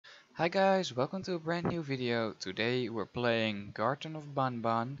Hi guys, welcome to a brand new video. Today we're playing Garten of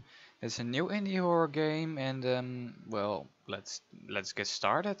BanBan. It's a new indie horror game and well, let's get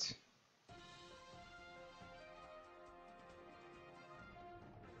started.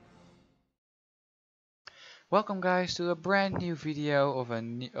 Welcome guys to a brand new video of a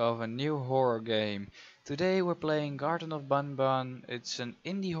new horror game. Today we're playing Garten of BanBan. It's an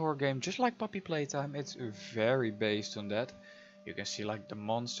indie horror game just like Puppy Playtime. It's very based on that. You can see like the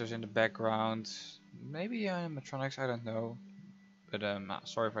monsters in the background. Maybe animatronics, I don't know. But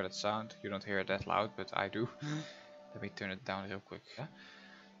sorry for that sound. You don't hear it that loud, but I do. Let me turn it down real quick. Yeah?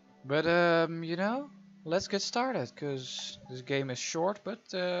 But let's get started, cause this game is short,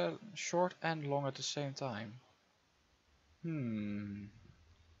 but short and long at the same time.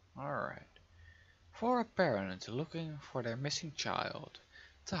 Alright. For a parent looking for their missing child,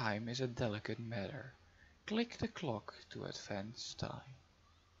 time is a delicate matter. Click the clock to advance time.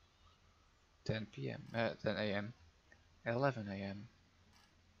 10 p.m. 10 a.m. 11 a.m.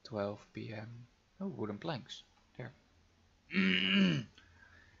 12 p.m. Oh, wooden planks. There.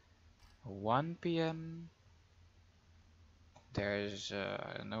 1 p.m. There's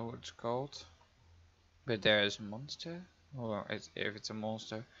I don't know what it's called, but there's a monster. Or if it's a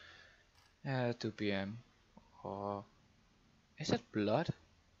monster. 2 p.m. Or is that blood?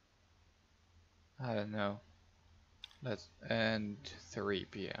 I don't know. And 3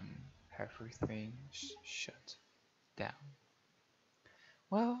 p.m. Everything's shut down.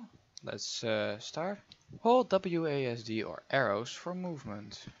 Well, let's start. Hold WASD or arrows for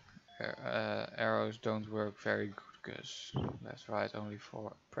movement. Arrows don't work very good because left right only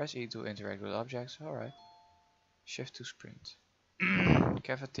for press E to interact with objects. Alright. Shift to sprint.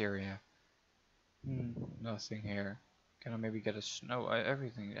 Cafeteria. Nothing here. Can I maybe get a snow?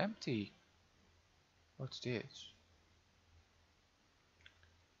 Everything empty. What's this?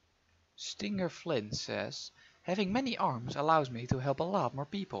 Stinger Flint says, having many arms allows me to help a lot more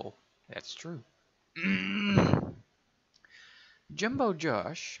people. That's true. Jumbo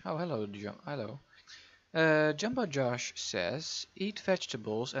Josh. Oh, hello, hello. Jumbo Josh says, eat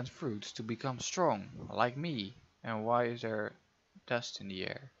vegetables and fruits to become strong, like me. And why is there dust in the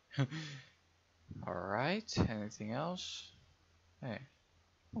air? Alright, anything else? Hey.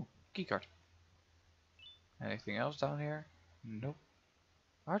 Oh, keycard. Anything else down here? Nope.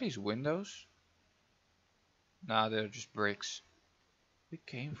 Are these windows? Nah, they're just bricks. We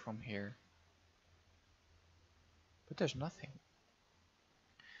came from here. But there's nothing.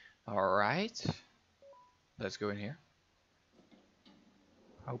 Alright. Let's go in here.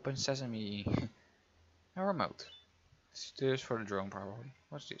 Open sesame. A remote. This is for the drone probably.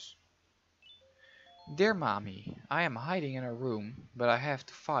 What's this? Dear Mommy, I am hiding in a room, but I have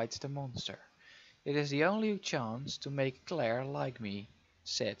to fight the monster. It is the only chance to make Claire like me.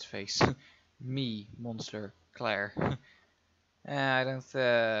 Sad face. Me, monster, Claire. I don't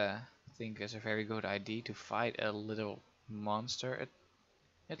think it's a very good idea to fight a little monster.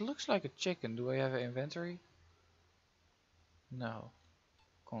 It looks like a chicken. Do I have an inventory? No.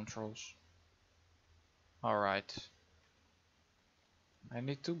 Controls. Alright. I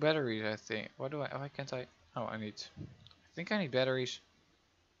need 2 batteries, I think. Why can't I? Oh, I think I need batteries.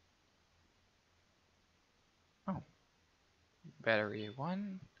 Oh. Battery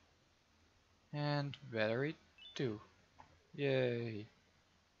 1. And battery 2. Yay.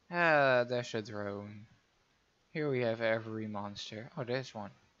 Ah, there's a drone. Here we have every monster. Oh, there's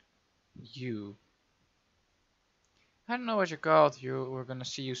one. You. I don't know what you're called. We're gonna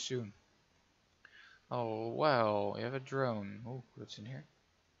see you soon. Oh, well, you have a drone. Oh, what's in here?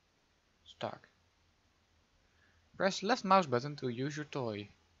 It's dark. Press left mouse button to use your toy.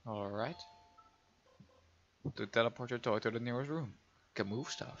 Alright. To teleport your toy to the nearest room. Can move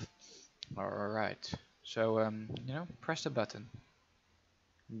stuff. Alright. So, press the button.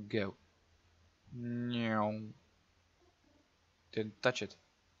 Go. No. Didn't touch it.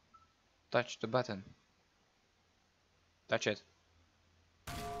 Touch the button. Touch it.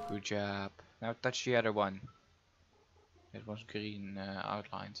 Good job. Now touch the other one. It was green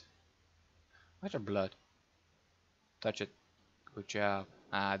outlined. Where's the blood? Touch it. Good job.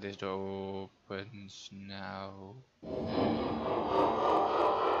 Ah, this door opens now.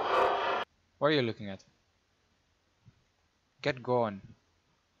 What are you looking at? Get gone.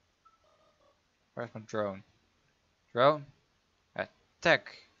 Where's my drone? Drone?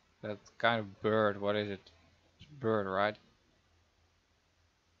 Attack! That kind of bird, what is it? It's a bird, right?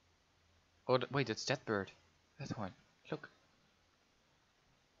 Oh, wait, it's that bird. That one. Look.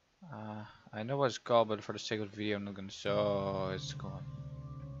 I know what it's called, but for the sake of the video, I'm not gonna show. It's gone.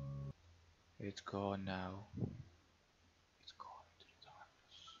 It's gone now. It's gone into the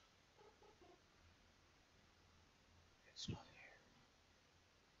darkness. It's not here.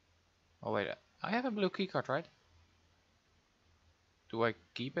 Oh wait, I have a blue keycard, right? Do I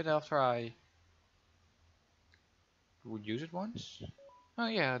keep it after I would use it once? Oh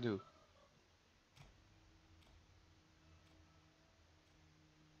yeah, I do.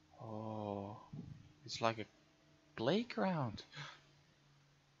 Oh, it's like a playground.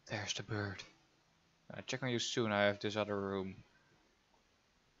 There's the bird. I'll check on you soon. I have this other room.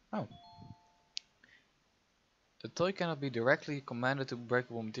 Oh. The toy cannot be directly commanded to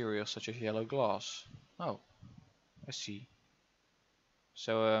breakable materials such as yellow glass. Oh, I see.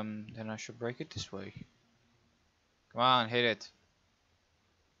 So then I should break it this way. Come on, hit it.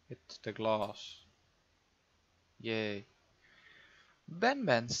 Hit the glass. Yay.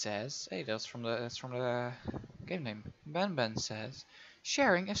 BanBan says, hey, that's from the game name. BanBan says,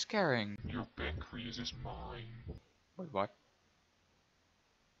 sharing is caring. Your pancreas is mine. Wait, what?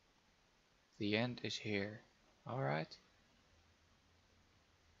 The end is here. Alright.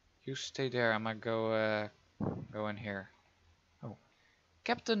 You stay there, I might go in here. Oh.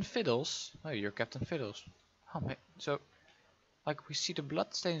 Captain Fiddles. Oh, you're Captain Fiddles. Oh man, so like we see the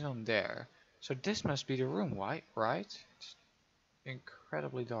bloodstains on there. So this must be the room, right? It's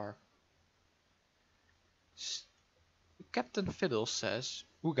incredibly dark. Captain Fiddle says,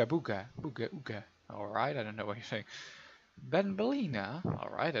 ooga booga, booga ooga. Alright, I don't know what you're saying. Banbalina,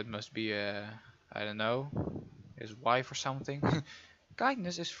 alright, that must be I don't know, his wife or something.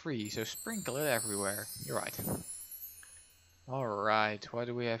 Kindness is free, so sprinkle it everywhere. You're right. Alright, what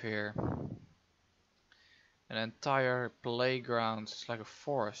do we have here? An entire playground, it's like a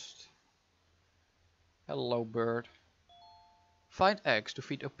forest. Hello bird. Find eggs to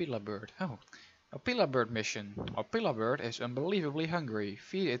feed Opila bird. Oh, Opila bird mission. Opila bird is unbelievably hungry.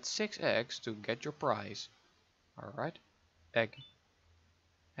 Feed it 6 eggs to get your prize. Alright. Egg.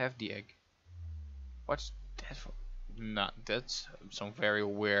 Have the egg. What's that for? Nah, that's some very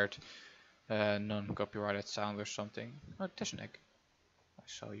weird non-copyrighted sound or something. Oh, there's an egg. I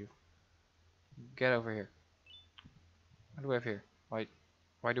saw you. Get over here. What do we have here?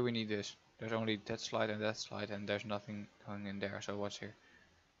 Why do we need this? There's only that slide and there's nothing going in there, so what's here?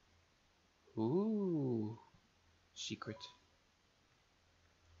 Ooh, secret.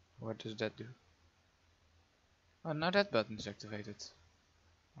 What does that do? Oh, now that button's activated.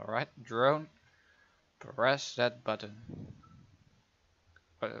 Alright, drone, press that button.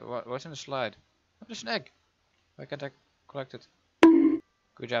 What's in the slide? Oh, there's an egg. Why can't I collect it?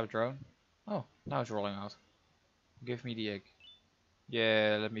 Good job, drone. Oh, now it's rolling out. Give me the egg.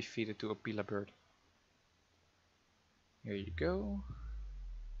 Yeah, let me feed it to a Opila bird. Here you go.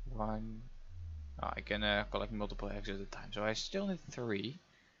 1. Oh, I can collect multiple eggs at a time, so I still need 3.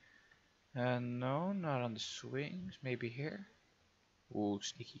 No, not on the swings. Maybe here. Ooh,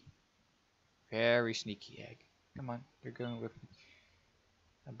 sneaky. Very sneaky egg. Come on, you're going with me.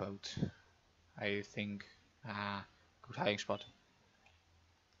 A boat. I think. Ah, good hiding spot.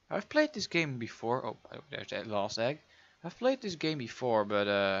 I've played this game before. Oh, there's that last egg. I've played this game before, but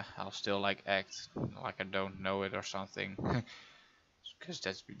I'll still like act like I don't know it or something.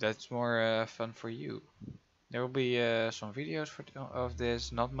 Because that's more fun for you. There will be some videos of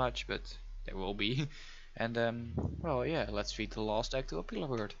this, not much, but there will be. And well, yeah, let's feed the last egg to a pillar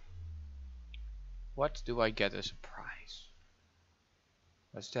bird. What do I get as a prize?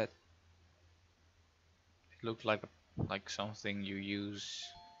 What's that? It looks like something you use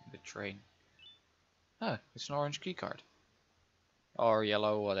in the train. Ah, it's an orange keycard. Or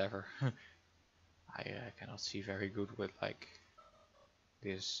yellow, whatever. I cannot see very good with like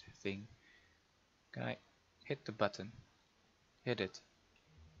this thing. Can I hit the button? Hit it.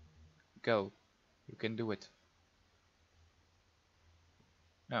 Go. You can do it.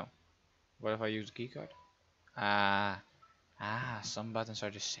 No. What if I use the keycard? Some buttons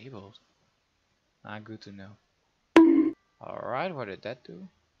are disabled. Good to know. Alright, what did that do?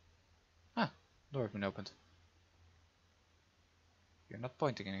 Door has been opened. You're not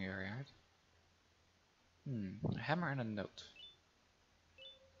pointing anywhere, right? A hammer and a note.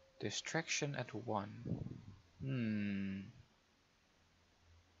 Distraction at 1.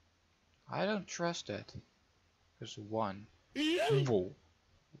 I don't trust that. There's 1. Whoa.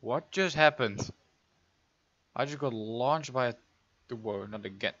 What just happened? I just got launched by a... Whoa, not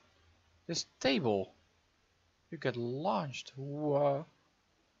again. This table. You get launched. Whoa.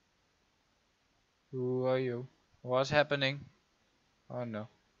 Who are you? What's happening? Oh no.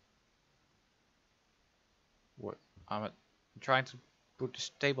 What? I'm trying to put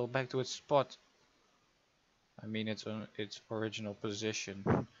this table back to its spot. I mean its original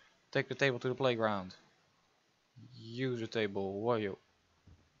position. Take the table to the playground. Use the table. Whoa.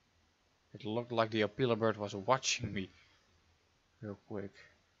 It looked like the Opila bird was watching me. real quick.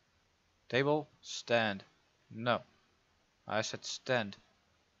 Table, stand. No, I said stand.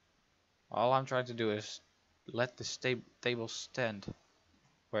 All I'm trying to do is let this table stand.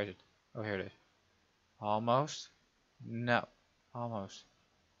 Where is it? Oh, here it is. Almost. No, almost.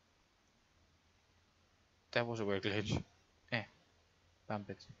 That was a weird glitch. Eh, bump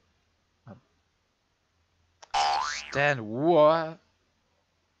it. Oh. Stand. What?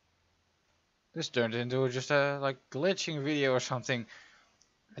 This turned into just a like glitching video or something.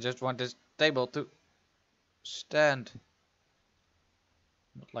 I just want this table to stand.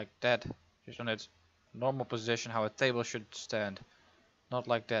 Not like that. Just on its normal position how a table should stand. Not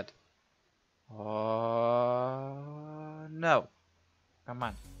like that. Oh no. Come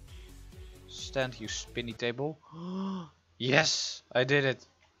on. Stand, you spinny table. Yes, I did it.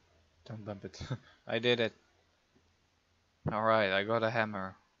 Don't bump it. I did it. Alright, I got a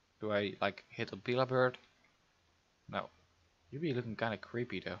hammer. Do I like hit a pila bird? No. You be looking kinda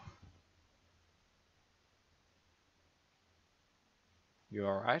creepy though. You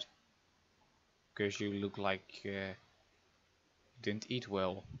alright? Because you look like you didn't eat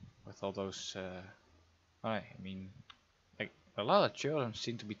well with all those I mean like a lot of children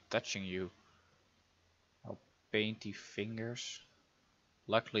seem to be touching you. Oh, painty fingers.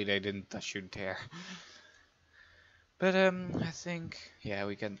 Luckily they didn't touch you there. But I think yeah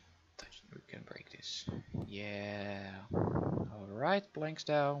we can break this. Yeah. Alright, planks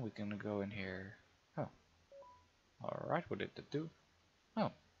down, we can go in here. Oh. Alright, what did that do?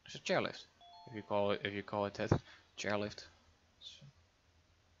 Oh, it's a chairlift. If you call it that. Chairlift.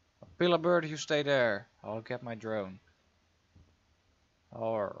 Pillar bird, you stay there. I'll get my drone.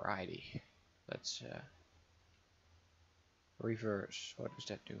 Alrighty. Let's reverse. What does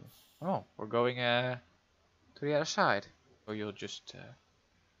that do? Oh, we're going to the other side. So you'll just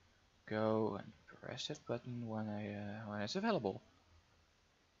go and press that button when it's available.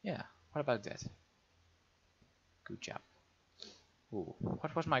 Yeah, what about that? Good job. Ooh,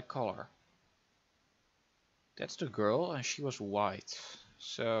 what was my color? That's the girl and she was white.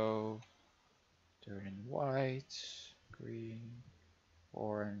 So turn in white, green,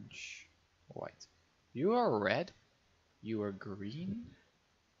 orange, white. You are red. You are green.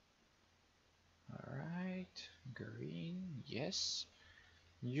 Alright, green, yes.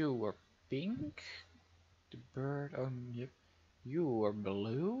 You were pink. The bird, oh yep. You were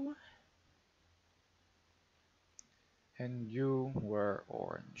blue. And you were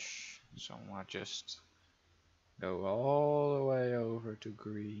orange. So I'll just go all the way over to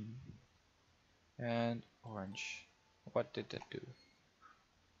green and orange. What did that do?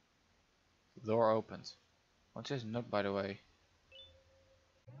 The door opened. What's this note, by the way?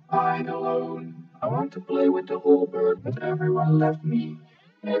 I'm alone. I want to play with the whole bird, but everyone left me.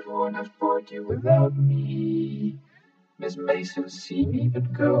 Everyone has party without me. Miss Mason see me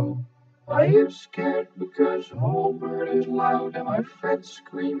but go. I am scared because whole bird is loud and my friends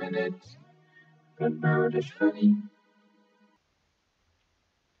screaming it. But bird is funny.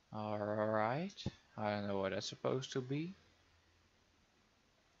 Alright. I don't know what that's supposed to be.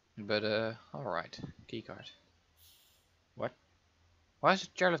 But alright. Keycard. What? Why is the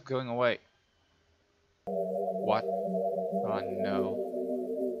chairlift going away? What? Oh no.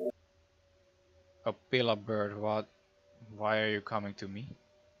 A pillar bird, what? Why are you coming to me?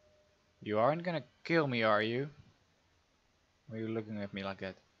 You aren't gonna kill me, are you? Why are you looking at me like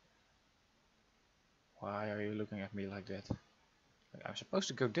that? Why are you looking at me like that? I'm supposed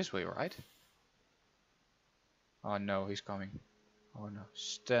to go this way, right? Oh no, he's coming. Oh no,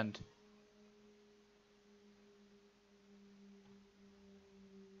 stand.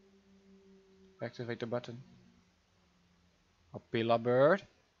 Activate the button. A pillar bird.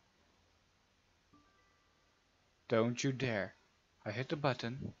 Don't you dare. I hit the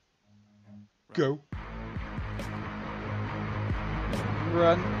button. Go.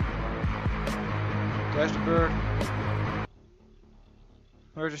 Run. There's the bird.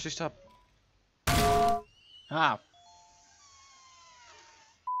 Emergency stop. Ah.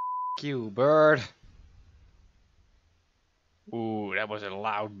 You bird. Ooh, that was a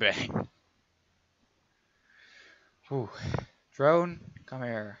loud bang. Ooh. Drone, come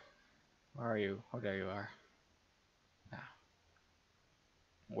here. Where are you? Oh, there you are. Ah.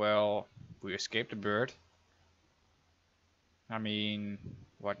 Well, we escaped the bird. I mean,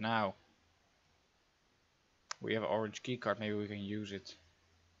 what now? We have an orange keycard, maybe we can use it.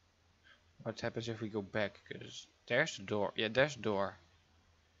 What happens if we go back? Because there's the door. Yeah, there's the door.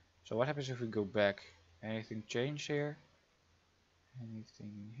 So what happens if we go back? Anything change here?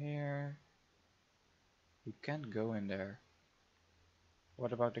 Anything in here? You can't go in there.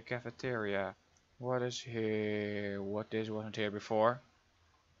 What about the cafeteria? What is here? What this wasn't here before?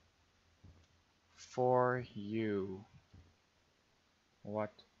 For you.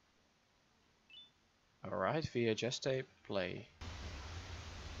 What? Alright, VHS tape, play.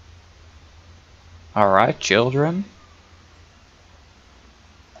 Alright, children.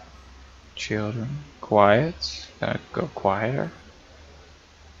 Children, quiet. Go quieter.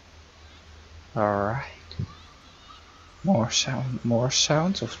 Alright. More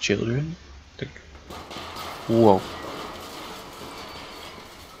sounds of children. Whoa.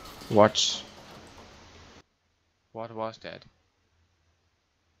 What was that?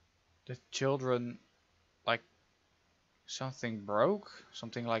 The children, like, something broke?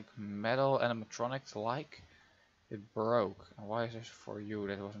 Something like metal animatronic like? It broke. And why is this for you?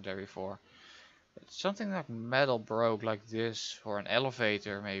 That wasn't there before. It's something like metal broke like this, or an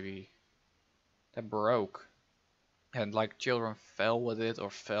elevator maybe. That broke. And like children fell with it, or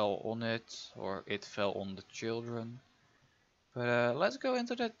fell on it, or it fell on the children. But let's go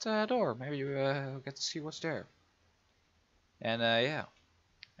into that door. Maybe you get to see what's there. And yeah,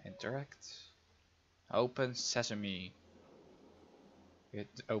 interact. Open sesame. It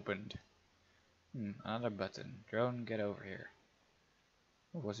opened. Another button. Drone, get over here.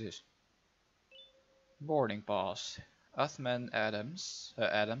 What was this? Boarding pass. Uthman Adam.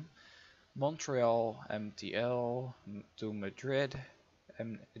 Montreal MTL to Madrid.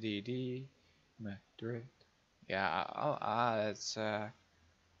 MDD. Madrid. Yeah, that's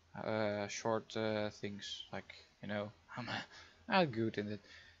short things, like, you know, I'm good in it.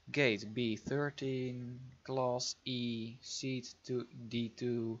 Gate B13, class E, seat to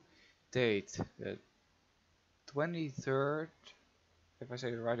D2, date the 23rd, if I say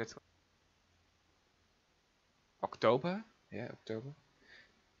it right, it's October, yeah, October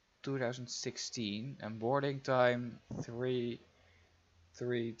 2016, and boarding time 3:23.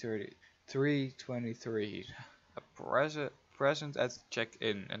 A present at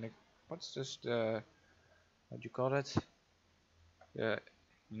check-in, and what's this, the, what do you call it? You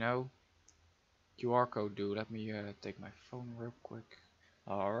know, QR code do. Let me take my phone real quick.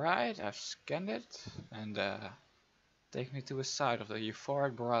 Alright, I've scanned it, and take me to a site of the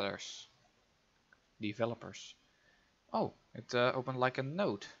Euphoric Brothers developers. Oh, it opened like a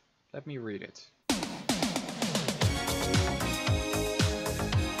note. Let me read it.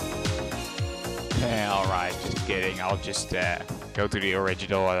 Yeah, alright, just kidding. I'll just go to the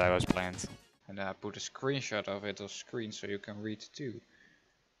original that I was planned. And I put a screenshot of it on screen so you can read too.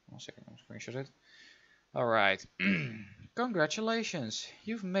 1 second, I'll screenshot it. Alright. Congratulations!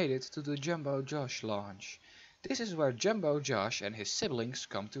 You've made it to the Jumbo Josh launch. This is where Jumbo Josh and his siblings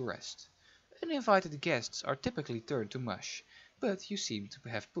come to rest. Uninvited guests are typically turned to mush, but you seem to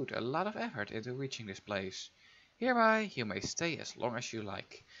have put a lot of effort into reaching this place. Hereby you may stay as long as you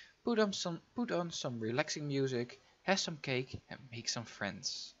like. Put on some relaxing music, have some cake, and make some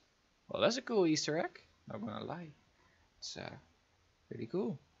friends. Well, that's a cool Easter egg, not gonna lie. It's pretty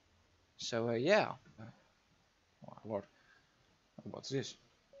cool. So yeah. Oh lord. What's this?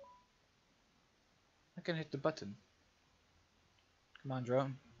 I can hit the button. Come on,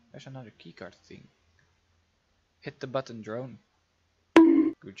 drone. There's another keycard thing. Hit the button, drone.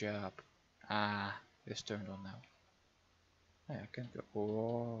 Good job. Ah, it's turned on now. Hey, I can't go.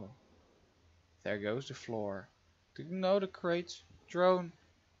 Oh, there goes the floor. No, the crates. Drone.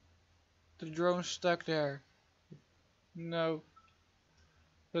 The drone's stuck there. No.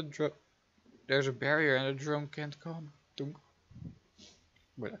 The drone. There's a barrier and the drone can't come.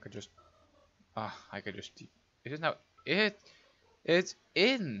 Wait, I could just. I could just. Is it now? It's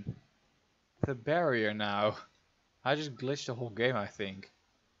in the barrier now. I just glitched the whole game, I think.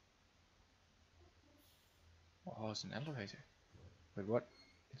 Oh, it's an elevator. Wait, what?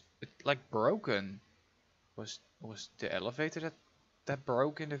 It's like broken. Was the elevator that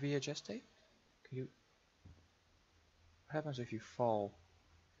broke in the VHS tape? Can you? What happens if you fall?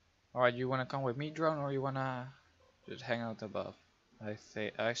 Alright, you wanna come with me, drone, or you wanna just hang out above? I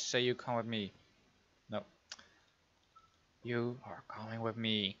say you come with me. No. You are coming with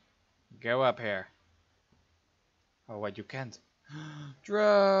me. Go up here. Oh wait, you can't.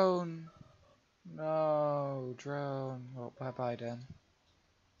 Drone! No, drone. Well, bye bye then.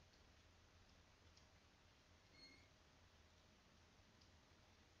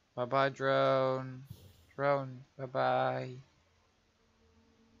 Bye bye, drone. Drone, bye bye.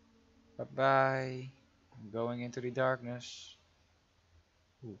 Bye bye. I'm going into the darkness.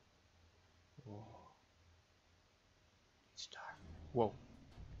 Ooh. Whoa. It's dark. Whoa.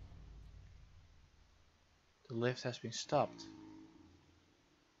 The lift has been stopped.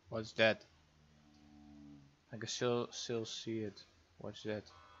 What's that? I can still see it. What's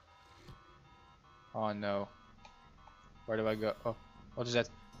that? Oh no. Where do I go? Oh, what is that?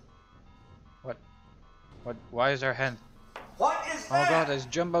 What? What? Why is there a hand? What is Oh my that? god, it's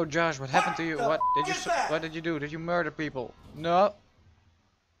Jumbo Josh. What happened to you? the What did you? is that? What did you do? Did you murder people? No.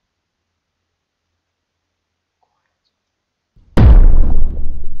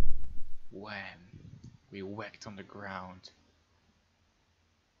 When we whacked on the ground.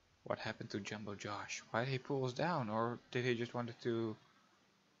 What happened to Jumbo Josh? Why did he pull us down? Or did he just wanted to,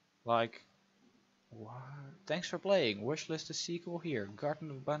 like, what? Thanks for playing. Wishlist the sequel here.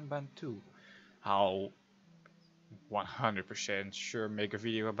 Garten of BanBan 2. I'll 100% sure make a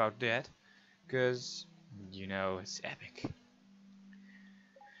video about that. Cause, you know, it's epic.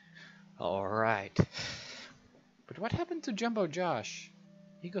 Alright. But what happened to Jumbo Josh?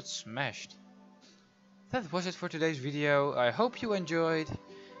 He got smashed. That was it for today's video. I hope you enjoyed.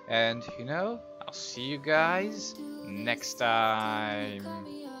 And, you know, I'll see you guys next time.